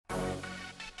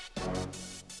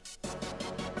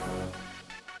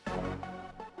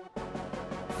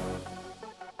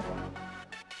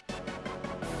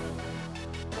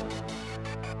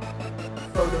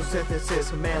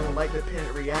photosynthesis, man, like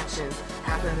dependent reactions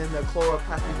happen in the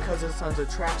chloroplast because of the sun's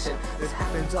attraction. This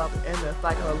happens up in the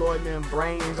thylakoid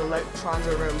membranes. Electrons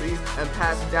are released and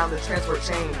passed down the transport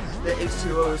chain. The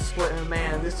H2O is split, and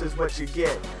man, this is what you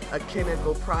get. A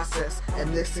chemical process,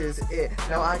 and this is it.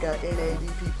 Now I got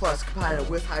NADP plus combined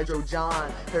with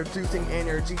hydrogen, producing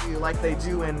energy like they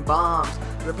do in bombs.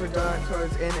 The product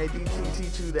turns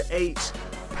NADPT to the H,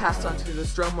 passed on to the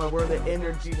stroma where the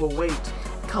energy will wait.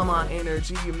 Come on,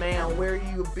 energy, man, where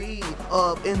you be?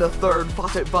 Up in the third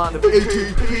faucet bond of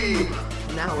ATP.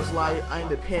 Now it's light, I'm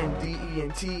the pen, D, E,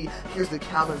 and T. Here's the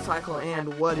Calvin cycle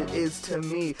and what it is to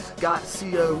me. Got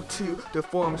CO2 to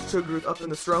form sugars up in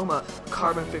the stroma,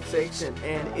 carbon fixation,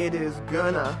 and it is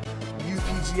gonna use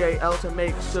PGAL to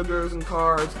make sugars and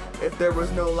carbs. If there was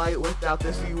no light without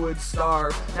this, you would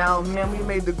starve. Now, man, we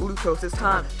made the glucose. It's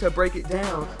time to break it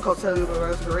down. Called cellular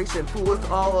respiration. Fool, it's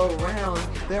all around.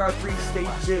 There are 3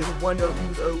 stages. One don't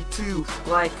use O2.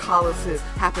 Glycolysis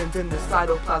happens in the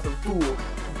cytoplasm. Fool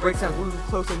breaks down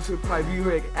glucose into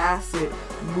Pyruvic Acid.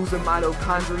 Moves the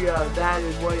mitochondria. That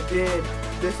is what it did.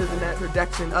 This is a net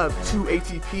production of 2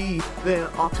 ATP, then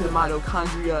off to the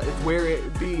mitochondria is where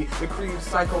it be. The Krebs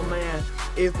cycle, man,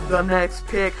 is the next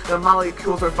pick. The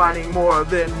molecules are finding more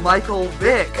than Michael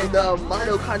Vick. And the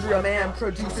mitochondria, man,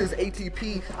 produces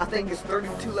ATP. I think it's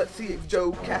 32. Let's see if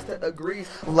Joe Casta agrees.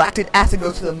 Lactic acid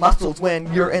goes to the muscles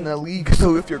when you're in a league.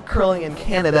 So if you're curling in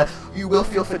Canada, you will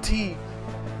feel fatigue.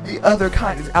 The other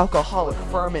kind is alcoholic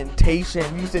fermentation,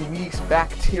 using yeast,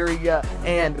 bacteria,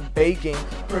 and baking.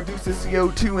 Produces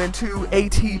CO2 and 2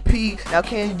 ATP. Now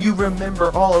can you remember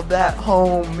all of that,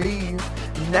 homie?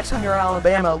 Next time you're in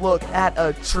Alabama, look at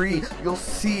a tree. You'll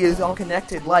see it's all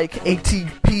connected like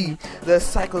ATP. The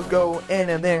cycles go in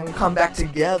and then come back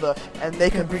together, and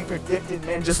they can be predicted,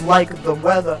 man, just like the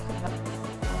weather.